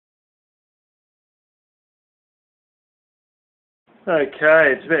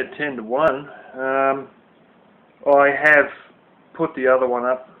Okay, it's about 10 to 1. I have put the other one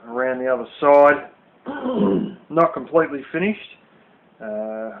up around the other side. Not completely finished.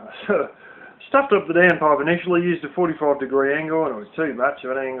 Sort of stuffed up the downpipe initially, used a 45-degree angle, and it was too much of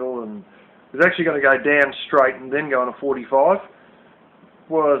an angle, and it was actually going to go down straight and then go on a 45.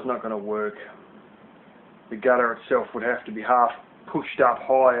 Was not going to work. The gutter itself would have to be half pushed up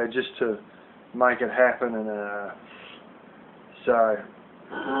higher just to make it happen, and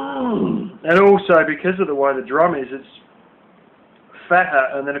and also because of the way the drum is, it's fatter,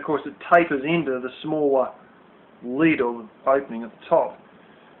 and then of course it tapers into the smaller lid or opening at the top,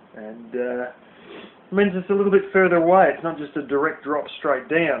 and it means it's a little bit further away. It's not just a direct drop straight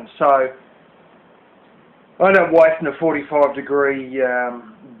down. So I ended up wasting a 45-degree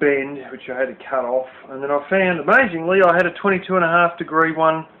bend, which I had to cut off, and then I found, amazingly, I had a 22.5-degree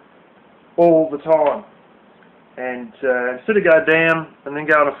one all the time. And instead of go down and then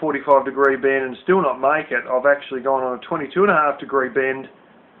go on a 45-degree bend and still not make it, I've actually gone on a 22.5-degree bend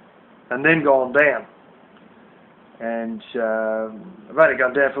and then gone down. And I've only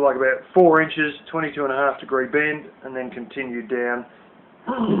gone down for like about 4 inches, 22.5-degree bend, and then continued down.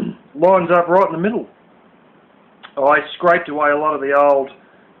 Lines up right in the middle. I scraped away a lot of the old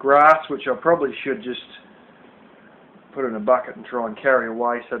grass, which I probably should just put in a bucket and try and carry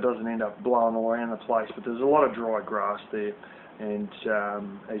away so it doesn't end up blowing all around the place. But there's a lot of dry grass there, and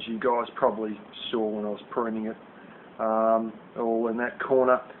as you guys probably saw when I was pruning it, all in that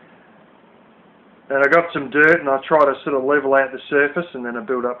corner. And I got some dirt and I tried to sort of level out the surface, and then I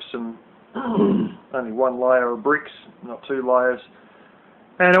built up some only one layer of bricks, not 2 layers,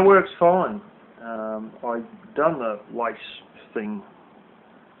 and it works fine. I've done the lace thing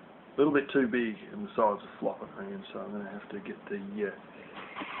a little bit too big and the sides are flopping around, so I'm going to have to get the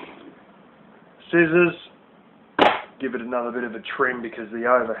scissors, give it another bit of a trim because the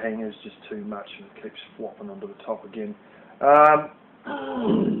overhang is just too much and it keeps flopping onto the top again. I've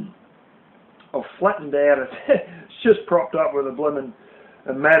flattened out it. It's just propped up with a blimmin'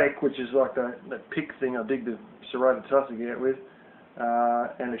 mattock, which is like that pick thing I dig the serrated tussock out with,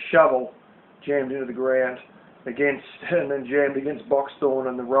 and a shovel jammed into the ground against, and then jammed against boxthorn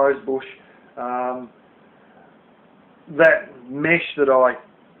and the rose bush. That mesh that I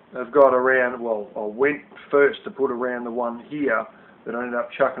have got around, well, I went first to put around the one here that I ended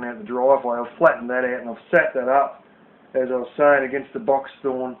up chucking out the driveway. I've flattened that out and I've sat that up, as I was saying, against the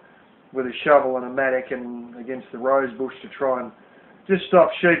boxthorn with a shovel and a mattock and against the rose bush to try and just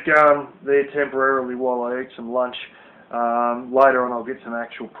stop sheep going there temporarily while I eat some lunch. Later on I'll get some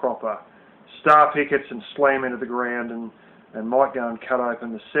actual proper star pickets and slam into the ground, and might go and cut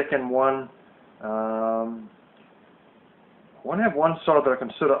open the second one. I want to have one side that I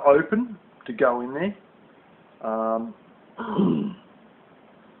can sort of open to go in there.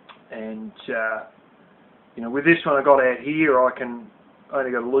 And you know, with this one I got out here, I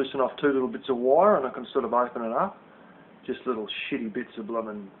only got to loosen off 2 little bits of wire and I can sort of open it up. Just little shitty bits of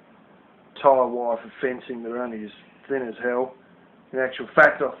blooming tyre wire for fencing that are only as thin as hell. In actual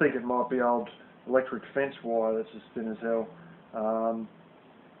fact, I think it might be old electric fence wire that's as thin as hell.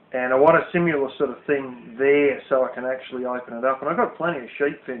 And I want a similar sort of thing there so I can actually open it up. And I've got plenty of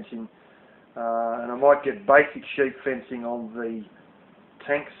sheep fencing, and I might get basic sheep fencing on the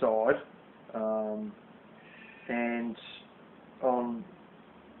tank side, and on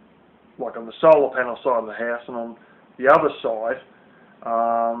the solar panel side of the house, and on the other side,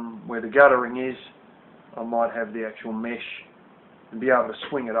 where the guttering is, I might have the actual mesh and be able to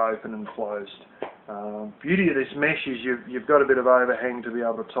swing it open and closed. Beauty of this mesh is you've got a bit of overhang to be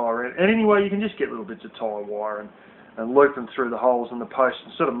able to tie around. And anyway, you can just get little bits of tie wire and loop them through the holes in the post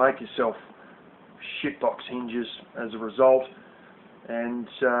and sort of make yourself shitbox hinges as a result. And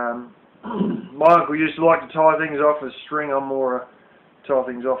my uncle used to like to tie things off with string. I'm more a tie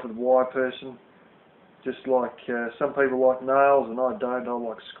things off with wire person. Just like some people like nails, and I don't. I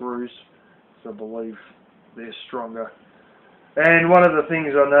like screws, so I believe they're stronger. And one of the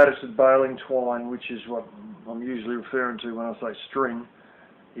things I noticed with baling twine, which is what I'm usually referring to when I say string,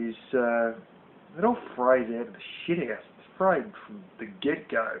 is it all frays out of the shit house. It's frayed from the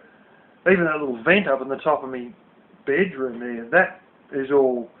get-go. Even that little vent up in the top of my bedroom there, that is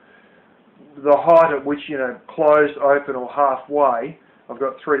all the height at which, you know, closed, open or halfway. I've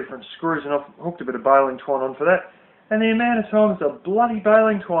got 3 different screws and I've hooked a bit of baling twine on for that. And the amount of times the bloody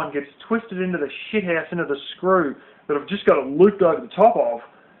baling twine gets twisted into the shit house, into the screw that I've just got it looped over the top of,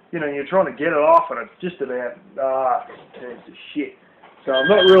 you know, you're trying to get it off and it's just about, it turns to shit. So I'm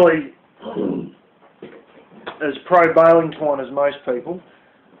not really as pro baling twine as most people.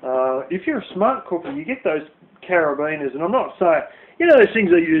 If you're a smart cooker, you get those carabiners, and I'm not saying, you know, those things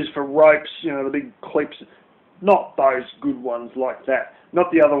they use for ropes, you know, the big clips, not those good ones like that.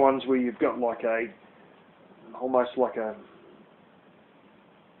 Not the other ones where you've got like almost like a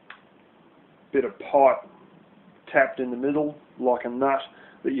bit of pipe tapped in the middle, like a nut,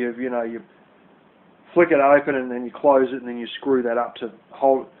 that you flick it open and then you close it and then you screw that up to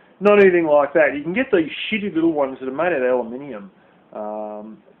hold. Not anything like that. You can get these shitty little ones that are made out of aluminium,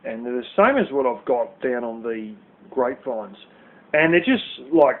 and they're the same as what I've got down on the grapevines. And they're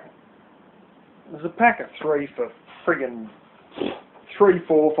just like, there's a pack of 3 for friggin' $3,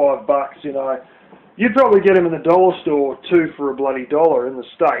 $4, $5, you know. You'd probably get them in the dollar store 2 for a bloody $1 in the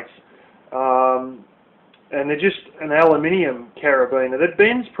States. And they're just an aluminium carabiner that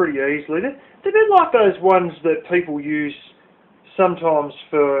bends pretty easily. They're a bit like those ones that people use sometimes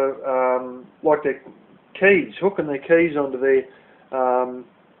for like their keys, hooking their keys onto their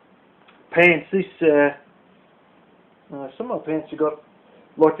pants. Some of my pants have got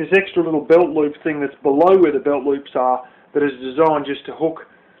like this extra little belt loop thing that's below where the belt loops are, that is designed just to hook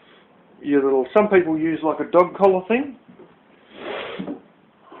your little. Some people use like a dog collar thing.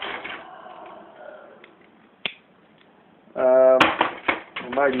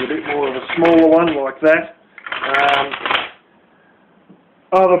 Maybe a bit more of a smaller one like that.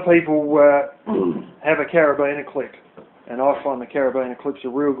 Other people have a carabiner clip, and I find the carabiner clips are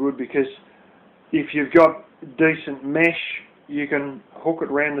real good because if you've got decent mesh, you can hook it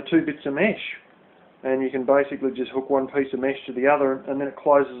around the 2 bits of mesh, and you can basically just hook one piece of mesh to the other, and then it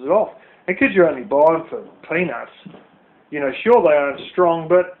closes it off. And because you're only buying for peanuts, you know, sure they aren't strong,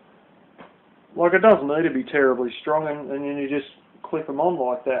 but like it doesn't need to be terribly strong, and then you just clip them on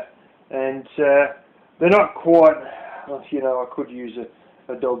like that. And they're not quite, you know, I could use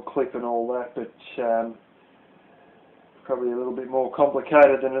a dog clip and all that, but probably a little bit more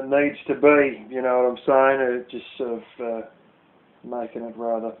complicated than it needs to be, you know what I'm saying? It just sort of making it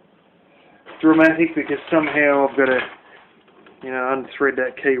rather dramatic, because somehow I've got to, you know, unthread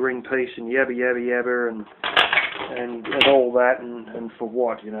that key ring piece and yabba yabba yabba and all that, and for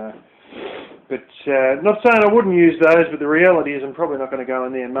what, you know. But not saying I wouldn't use those, but the reality is I'm probably not going to go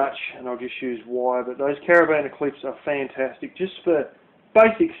in there much, and I'll just use wire. But those carabiner clips are fantastic, just for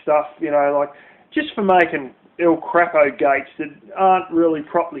basic stuff, you know, like just for making El Crapo gates that aren't really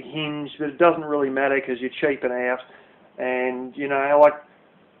properly hinged, but it doesn't really matter because you're cheaping out. And, you know, like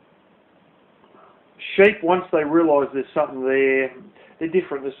sheep, once they realise there's something there, they're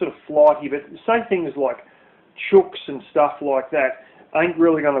different, they're sort of flighty, but say things like chooks and stuff like that ain't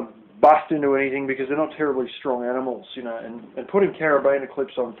really going to bust into anything because they're not terribly strong animals, you know, and putting carabiner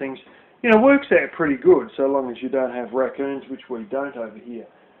clips on things, you know, works out pretty good so long as you don't have raccoons, which we don't over here.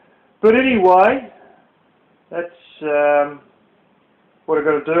 But anyway, that's what I've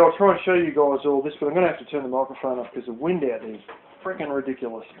got to do. I'll try and show you guys all this, but I'm going to have to turn the microphone off because the wind out there is freaking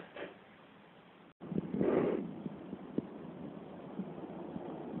ridiculous.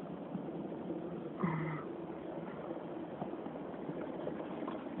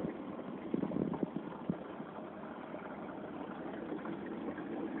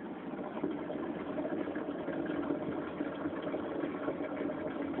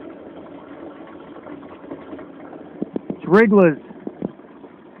 Wrigglers.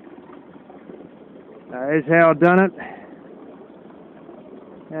 Here's how I've done it.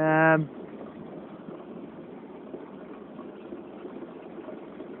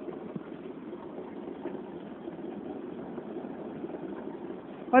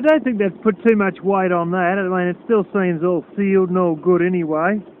 I don't think they've put too much weight on that. I mean, it still seems all sealed and all good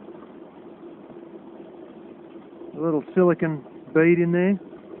anyway. A little silicone bead in there.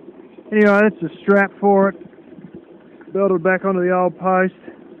 Anyway, that's the strap for it. Belted back onto the old post,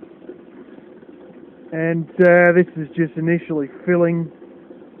 and this is just initially filling,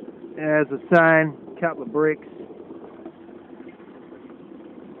 as I say, a couple of bricks.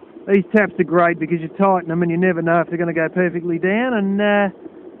 These taps are great because you tighten them and you never know if they're going to go perfectly down, and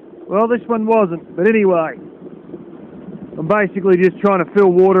well, this one wasn't. But anyway, I'm basically just trying to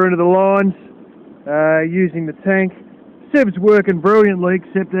fill water into the lines using the tank. Seb's working brilliantly,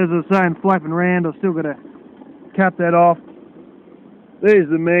 except as I was saying, flapping around, I've still got to cut that off. There's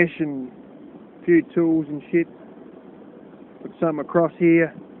the mesh and a few tools and shit. Put something across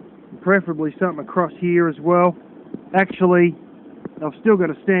here, and preferably something across here as well. Actually, I've still got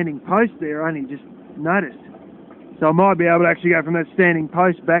a standing post there, I only just noticed. So I might be able to actually go from that standing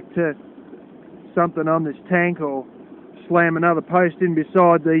post back to something on this tank, or slam another post in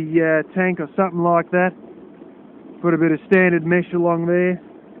beside the tank or something like that. Put a bit of standard mesh along there.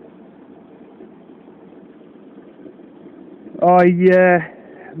 I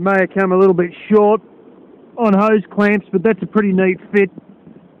may have come a little bit short on hose clamps, but that's a pretty neat fit.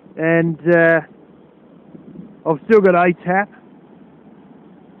 And I've still got a tap.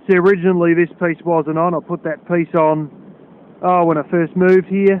 See, originally this piece wasn't on. I put that piece on when I first moved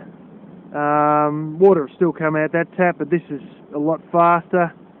here. Water will still come out that tap, but this is a lot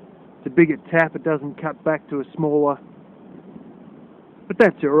faster. It's a bigger tap. It doesn't cut back to a smaller. But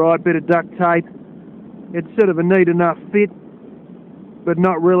that's alright. Bit of duct tape. It's sort of a neat enough fit, but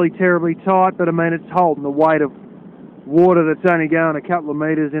not really terribly tight. But I mean, it's holding the weight of water that's only going a couple of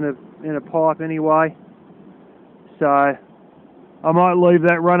metres in a pipe anyway. So I might leave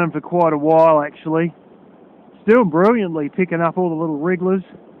that running for quite a while actually. Still brilliantly picking up all the little wrigglers,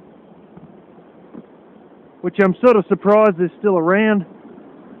 which I'm sort of surprised they're still around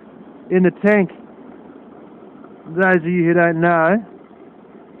in the tank. Those of you who don't know,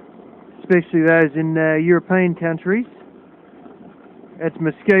 especially those in European countries, it's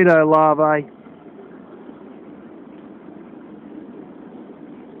mosquito larvae.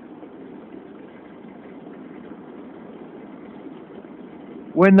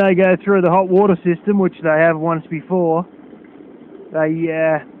 When they go through the hot water system, which they have once before,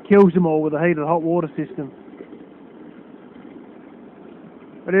 they kills them all with the heat of the hot water system.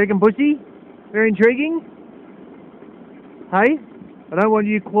 What do you reckon, pussy? Very intriguing? Hey? I don't want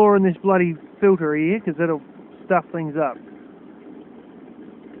you clawing this bloody filter here, because that'll stuff things up.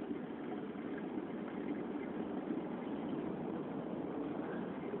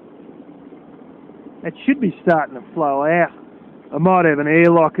 It should be starting to flow out. I might have an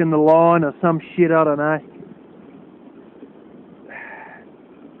airlock in the line or some shit, I don't know.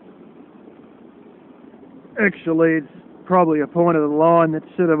 Actually, it's probably a point of the line that's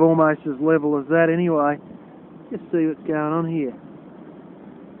sort of almost as level as that anyway. Just see what's going on here.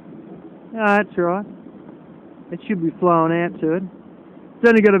 Ah, that's right. It should be flowing out to it. It's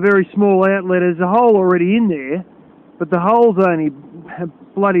only got a very small outlet. There's a hole already in there, but the hole's only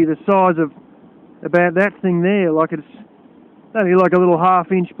bloody the size of about that thing there. Like it's only like a little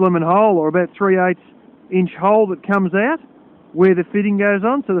half-inch blooming hole, or about 3/8 inch hole that comes out where the fitting goes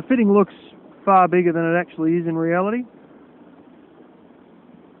on. So the fitting looks far bigger than it actually is in reality.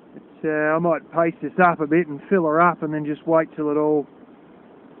 I might paste this up a bit and fill her up and then just wait till it all...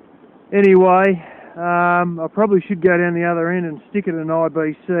 Anyway, I probably should go down the other end and stick it in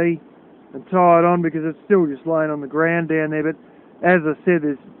IBC and tie it on, because it's still just laying on the ground down there. But as I said,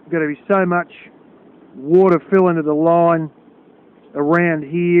 there's got to be so much water fill into the line around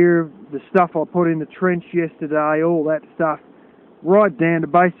here. The stuff I put in the trench yesterday, all that stuff, right down to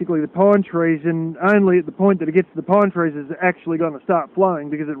basically the pine trees, and only at the point that it gets to the pine trees is it actually going to start flowing,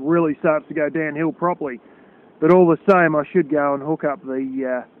 because it really starts to go downhill properly. But all the same, I should go and hook up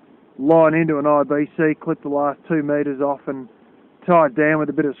the line into an IBC, clip the last 2 metres off and tie it down with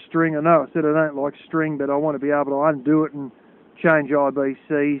a bit of string. I know I said I don't like string, but I want to be able to undo it and change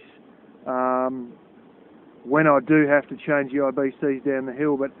IBCs when I do have to change the IBCs down the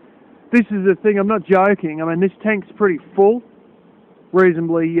hill. But this is the thing, I'm not joking. I mean, this tank's pretty full.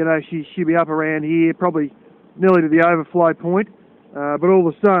 Reasonably, you know, she'll be up around here, probably nearly to the overflow point. But all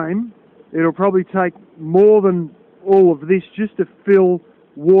the same, it'll probably take more than all of this just to fill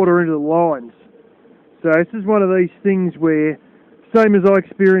water into the lines. So this is one of these things where, same as I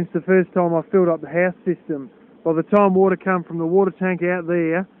experienced the first time I filled up the house system, by the time water come from the water tank out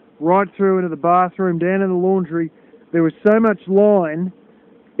there, right through into the bathroom, down in the laundry, there was so much line,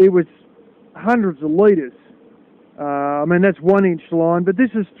 it was hundreds of litres. I mean, that's 1 inch line, but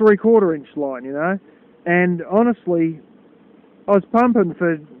this is 3/4 inch line, you know. And honestly, I was pumping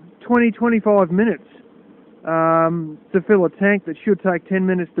for 20-25 minutes to fill a tank that should take 10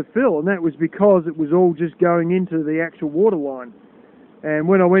 minutes to fill, and that was because it was all just going into the actual water line. And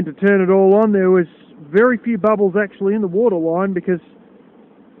when I went to turn it all on, there was very few bubbles actually in the water line, because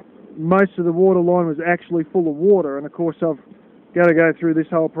most of the water line was actually full of water. And of course, I've got to go through this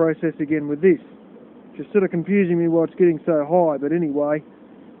whole process again with this, which is sort of confusing me why it's getting so high. But anyway,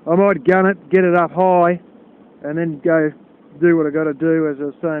 I might gun it, get it up high, and then go do what I got to do, as I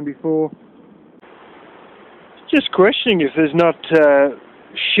was saying before. Just questioning if there's not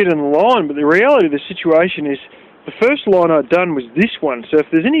shit in the line, but the reality of the situation is the first line I'd done was this one, so if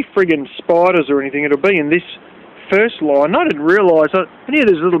there's any friggin' spiders or anything, it'll be in this first line. I didn't realise, I knew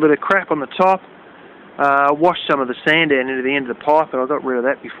there's a little bit of crap on the top. I washed some of the sand down into the end of the pipe, and I got rid of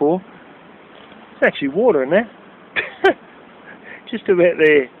that before. There's actually water in there. Just about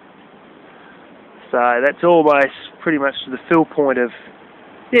there. So that's almost pretty much to the fill point of,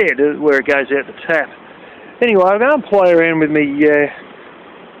 yeah, where it goes out the tap. Anyway, I'll go and play around with me.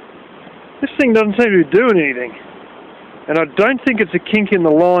 This thing doesn't seem to be doing anything. And I don't think it's a kink in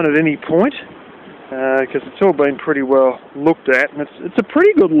the line at any point. because it's all been pretty well looked at, and it's a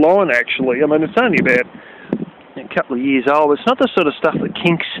pretty good line actually. I mean, it's only about a couple of years old. It's not the sort of stuff that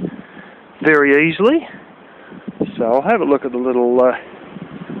kinks very easily. So I'll have a look at the little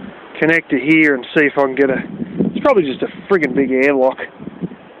connector here and see if I can get it's probably just a friggin' big airlock,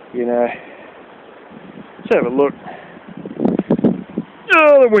 you know. Let's have a look.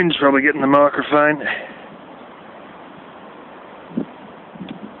 Oh, the wind's probably getting the microphone.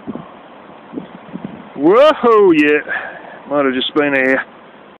 Whoa, yeah. Might have just been air.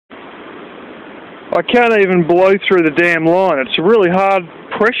 I can't even blow through the damn line. It's a really hard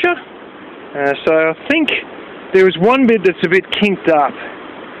pressure. So I think there was one bit that's a bit kinked up.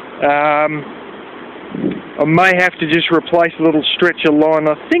 I may have to just replace a little stretch of line.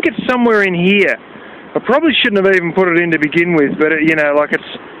 I think it's somewhere in here. I probably shouldn't have even put it in to begin with, but you know, like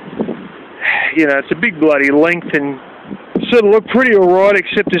it's a big bloody length and sort of look pretty alright,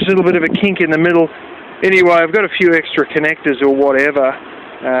 except this little bit of a kink in the middle. Anyway, I've got a few extra connectors or whatever,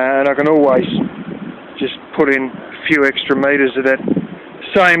 and I can always just put in a few extra meters of that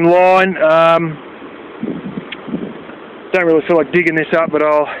same line. Don't really feel like digging this up, but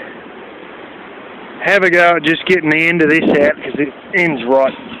I'll have a go at just getting the end of this out, because it ends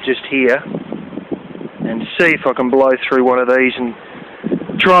right just here, and see if I can blow through one of these and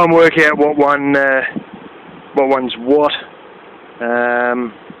try and work out what one's what.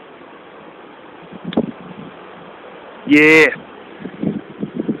 Yeah,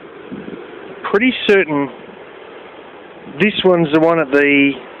 pretty certain this one's the one at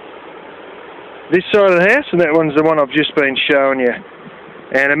this side of the house, and that one's the one I've just been showing you.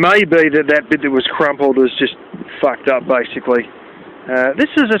 And it may be that bit that was crumpled was just fucked up, basically. This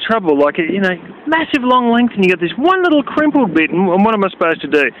is the trouble, like, you know, massive long length, and you got this one little crimpled bit, and what am I supposed to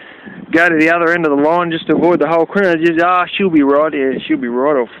do? Go to the other end of the line just to avoid the whole crimp? Just, she'll be right, yeah, she'll be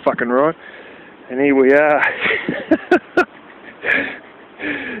right, or fucking right. And here we are.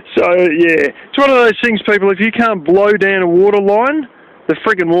 So, yeah, it's one of those things, people, if you can't blow down a water line, the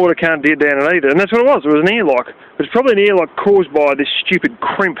friggin' water can't get down it either. And that's what it was an airlock. It's probably an airlock caused by this stupid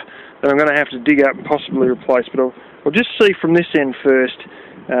crimp that I'm going to have to dig up and possibly replace. But I'll just see from this end first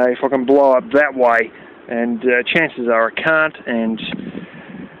if I can blow up that way. And chances are I can't. And,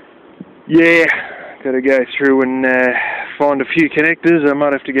 yeah, got to go through and find a few connectors. I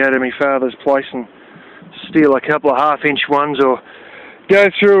might have to go to my father's place and steal a couple of half-inch ones, or go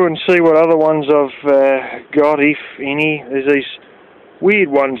through and see what other ones I've got, if any. There's these weird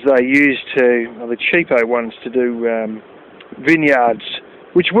ones they use the cheapo ones to do vineyards,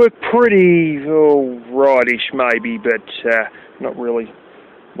 which work pretty rightish maybe, but not really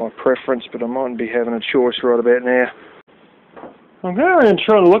my preference, but I might be having a choice right about now. I'm going around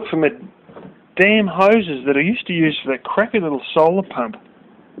trying to look for my damn hoses that I used to use for that crappy little solar pump.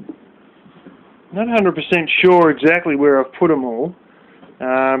 Not 100% sure exactly where I've put them all,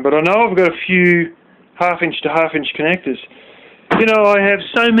 but I know I've got a few half-inch to half-inch connectors. You know, I have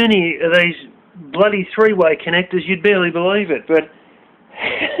so many of these bloody three-way connectors, you'd barely believe it, but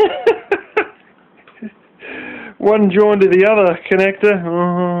one joined to the other connector.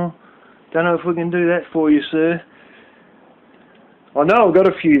 Oh, don't know if we can do that for you, sir. I know I've got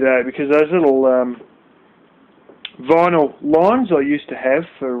a few, though, because those little vinyl lines I used to have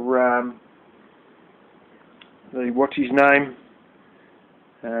for what's his name?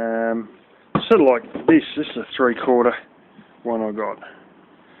 Sort of like this. This is a 3/4 one I got.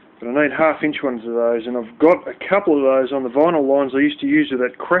 But I need half-inch ones of those, and I've got a couple of those on the vinyl lines I used to use with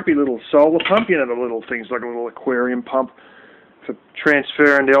that crappy little solar pump. You know, the little things like a little aquarium pump for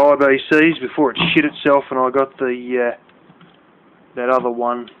transferring to IBCs before it shit itself, and I got the that other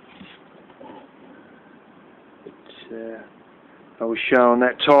one that I was showing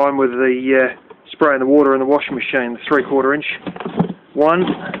that time with the spraying the water in the washing machine, the 3/4 inch one.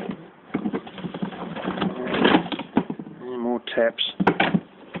 And more taps.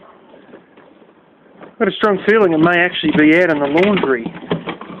 I've got a strong feeling it may actually be out in the laundry.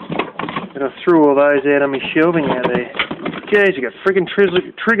 But I threw all those out on my shelving out there. Jeez, you got freaking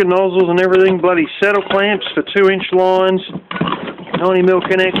trigger nozzles and everything, bloody saddle clamps for 2-inch lines, 90mm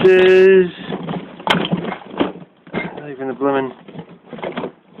connectors, even the blooming,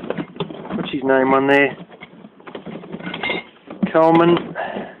 what's his name one there? Coleman,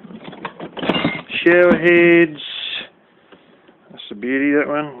 shower heads, that's a beauty, that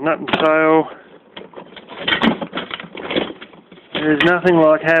one, nut and tail. There's nothing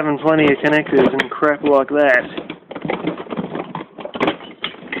like having plenty of connectors and crap like that.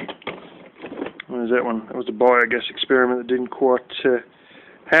 What is that one? That was a biogas experiment that didn't quite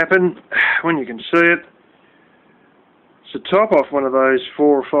happen. When you can see it, it's the top off one of those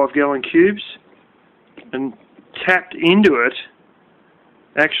 4 or 5 gallon cubes. and tapped into it,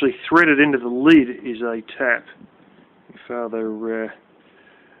 actually threaded into the lid, is a tap. My father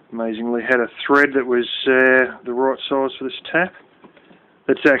amazingly had a thread that was the right size for this tap.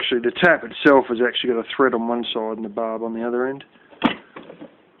 That's actually, the tap itself has actually got a thread on one side and a barb on the other end.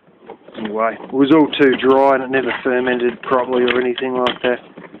 Anyway, it was all too dry and it never fermented properly or anything like that.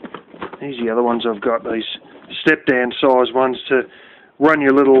 These are the other ones I've got, these step-down size ones to run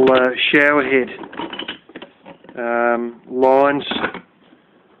your little shower head lines.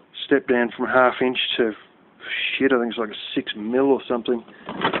 Step down from 1/2 inch to, shit, I think it's like a 6 mil or something.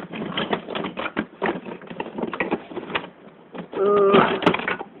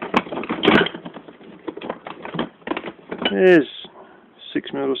 There's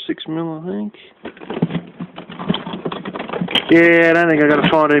 6 mil to 6 mil, I think. Yeah, I don't think I've got to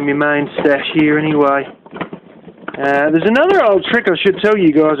find it in my main stash here anyway. There's another old trick I should tell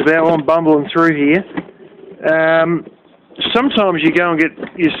you guys about while I'm bumbling through here. Sometimes you go and get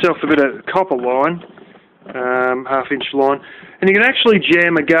yourself a bit of copper line, 1/2 inch line, and you can actually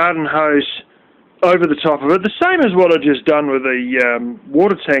jam a garden hose over the top of it, the same as what I've just done with the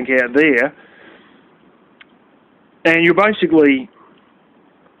water tank out there. And you'll basically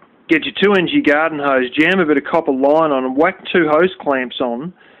get your 2-inch garden hose, jam a bit of copper line on, and whack 2 hose clamps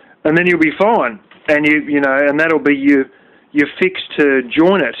on, and then you'll be fine. And and that'll be your fix to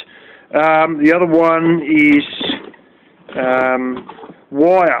join it. The other one is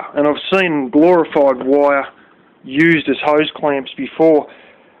wire, and I've seen glorified wire used as hose clamps before.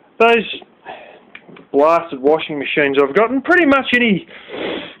 Those blasted washing machines I've got, and pretty much any,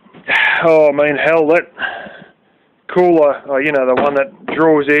 oh I mean hell, that cooler, the one that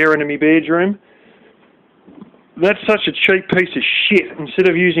draws air into my bedroom, that's such a cheap piece of shit. Instead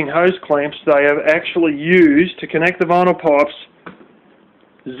of using hose clamps, they have actually used, to connect the vinyl pipes,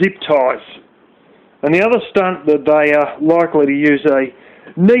 zip ties. And the other stunt that they are likely to use a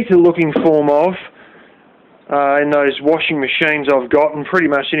neater looking form of in those washing machines I've got, and pretty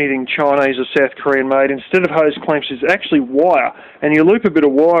much anything Chinese or South Korean made, instead of hose clamps is actually wire, and you loop a bit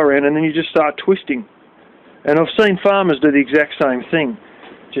of wire in and then you just start twisting. And I've seen farmers do the exact same thing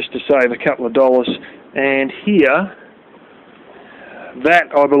just to save a couple of dollars. And here,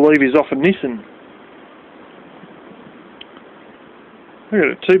 that I believe is off a Nissan. Look at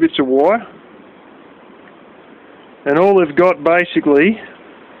it, 2 bits of wire. And all they've got basically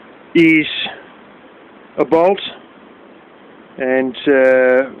is a bolt and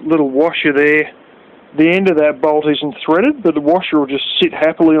a little washer there. The end of that bolt isn't threaded, but the washer will just sit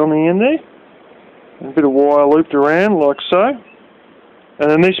happily on the end there. And a bit of wire looped around like so. And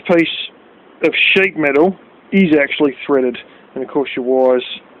then this piece of sheet metal is actually threaded, and of course your wires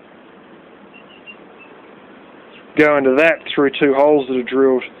go into that through 2 holes that are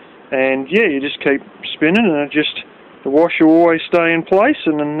drilled, and yeah, you just keep spinning and the washer will always stay in place,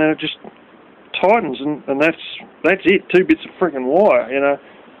 and then it just tightens, and that's it, 2 bits of freaking wire,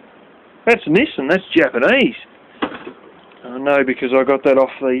 That's Nissan, that's Japanese. I know because I got that off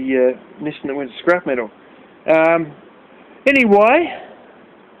the Nissan that went to scrap metal. Anyway,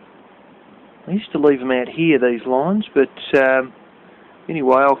 I used to leave them out here, these lines, but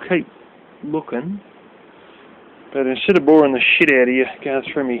anyway, I'll keep looking. But instead of boring the shit out of you going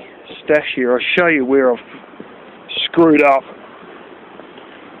through my stash here, I'll show you where I've screwed up.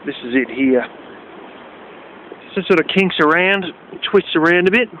 This is it here. So it sort of kinks around, twists around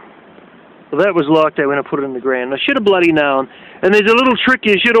a bit. Well, that was like that when I put it in the ground. I should have bloody known. And there's a little trick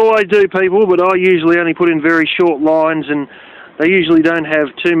you should always do, people, but I usually only put in very short lines, and they usually don't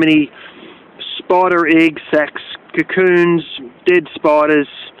have too many spider egg sacs, cocoons, dead spiders,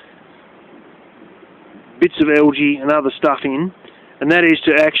 bits of algae and other stuff in, and that is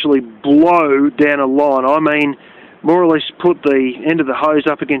to actually blow down a line. I mean, more or less put the end of the hose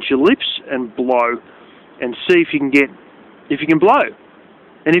up against your lips and blow, and see if you can blow.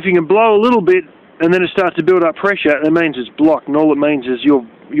 And if you can blow a little bit and then it starts to build up pressure, it means it's blocked, and all it means is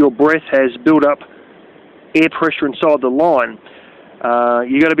your breath has built up air pressure inside the line.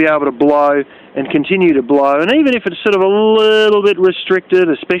 You got to be able to blow and continue to blow, and even if it's sort of a little bit restricted,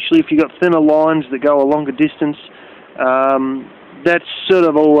 especially if you've got thinner lines that go a longer distance, that's sort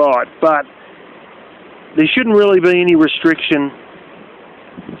of alright, but there shouldn't really be any restriction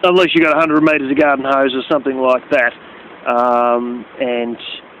unless you've got 100 metres of garden hose or something like that. And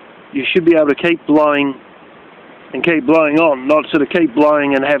you should be able to keep blowing and keep blowing on, not sort of keep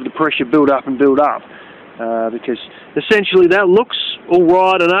blowing and have the pressure build up and build up, because essentially that looks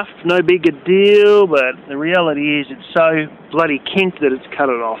alright enough, no big a deal, but the reality is it's so bloody kinked that it's cut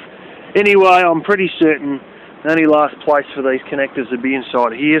it off. Anyway, I'm pretty certain the only last place for these connectors would be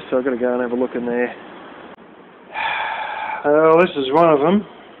inside here, so I've got to go and have a look in there. Well, this is one of them.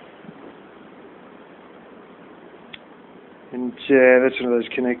 And that's one of those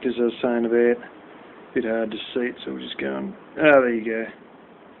connectors I was saying about. A bit hard to see it, so we'll just go on. Oh, there you go.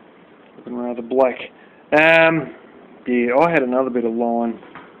 Looking rather black. Yeah, I had another bit of line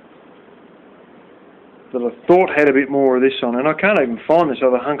that I thought had a bit more of this on, and I can't even find this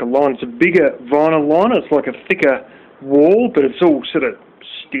other hunk of line. It's a bigger vinyl line. It's like a thicker wall, but it's all sort of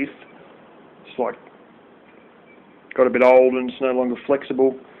stiff. It's like got a bit old and it's no longer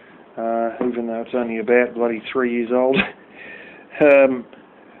flexible, even though it's only about bloody 3 years old. And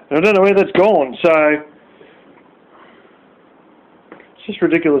I don't know where that's gone, so it's just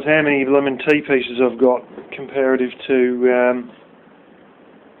ridiculous how many lemon tea pieces I've got comparative to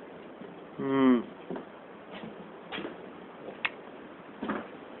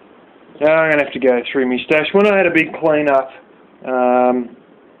I'm going to have to go through my stash. When I had a big clean up,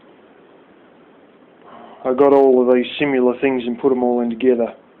 I got all of these similar things and put them all in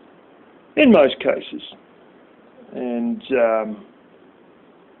together, in most cases. And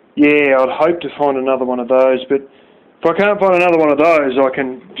yeah, I'd hope to find another one of those, but if I can't find another one of those, I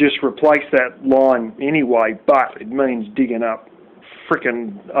can just replace that line anyway, but it means digging up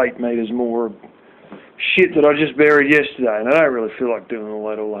frickin' 8 metres more of shit that I just buried yesterday, and I don't really feel like doing all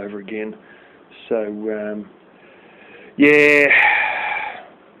that all over again. So, yeah,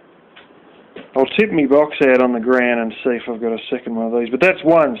 I'll tip my box out on the ground and see if I've got a second one of these. But that's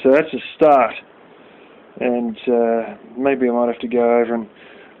one, so that's a start. And maybe I might have to go over and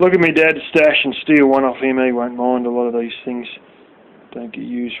look at my dad's stash and steal one off him. He won't mind. A lot of these things don't get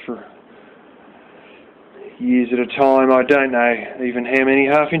used for years at a time. I don't know even how many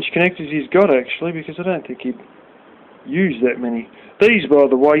half-inch connectors he's got, actually, because I don't think he'd use that many. These, by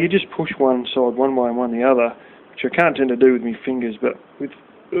the way, you just push one side one way and one the other, which I can't tend to do with my fingers, but with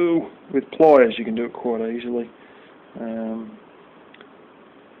pliers you can do it quite easily.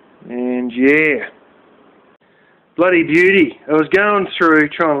 And yeah, bloody beauty. I was going through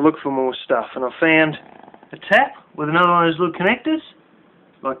trying to look for more stuff, and I found a tap with another one of those little connectors,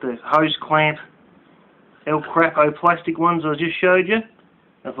 like the hose clamp El Crapo plastic ones I just showed you.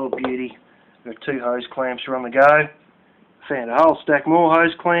 I thought, beauty. Got 2 hose clamps are on the go. Found a whole stack more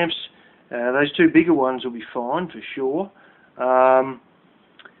hose clamps. Those 2 bigger ones will be fine for sure. And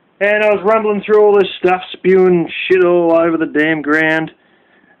I was rumbling through all this stuff, spewing shit all over the damn ground.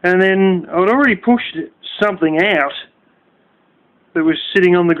 And then I'd already pushed something out that was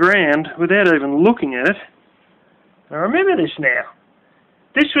sitting on the ground without even looking at it. I remember this now.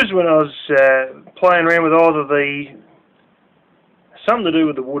 This was when I was playing around with either something to do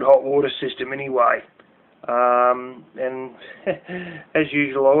with the wood hot water system anyway. And as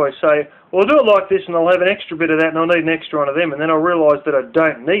usual I always say, well, I'll do it like this and I'll have an extra bit of that and I'll need an extra one of them, and then I'll realise that I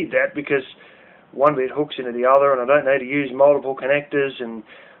don't need that because one bit hooks into the other and I don't need to use multiple connectors,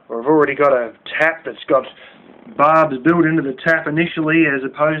 or I've already got a tap that's got barbs built into the tap initially, as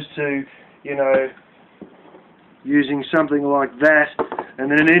opposed to, you know, using something like that and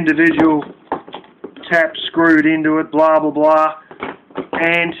then an individual tap screwed into it, blah blah blah.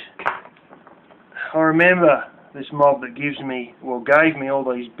 And I remember this mob that gave me all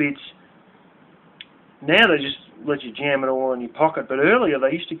these bits. Now they just let you jam it all in your pocket, but earlier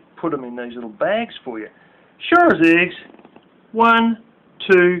they used to put them in these little bags for you. Sure as eggs, 1,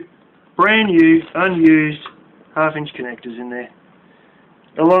 2 brand new, unused half-inch connectors in there,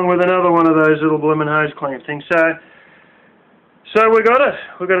 along with another one of those little bloomin' hose clamp things. So we got it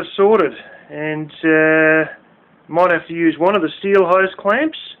sorted, and might have to use one of the steel hose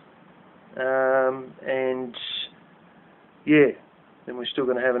clamps, and yeah, then we're still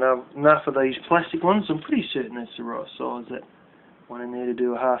going to have enough of these plastic ones. I'm pretty certain that's the right size, that one in there to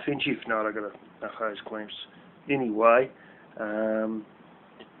do a half-inch. If not, I've got enough hose clamps anyway.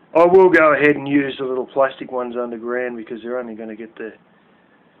 I will go ahead and use the little plastic ones underground because they're only going to get the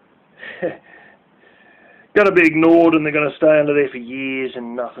going to be ignored, and they're going to stay under there for years,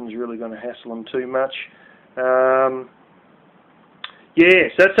 and nothing's really going to hassle them too much. Yeah,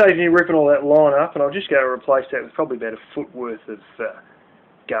 so that saves me ripping all that line up, and I'll just go replace that with probably about a foot worth of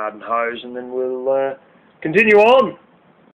garden hose, and then we'll continue on.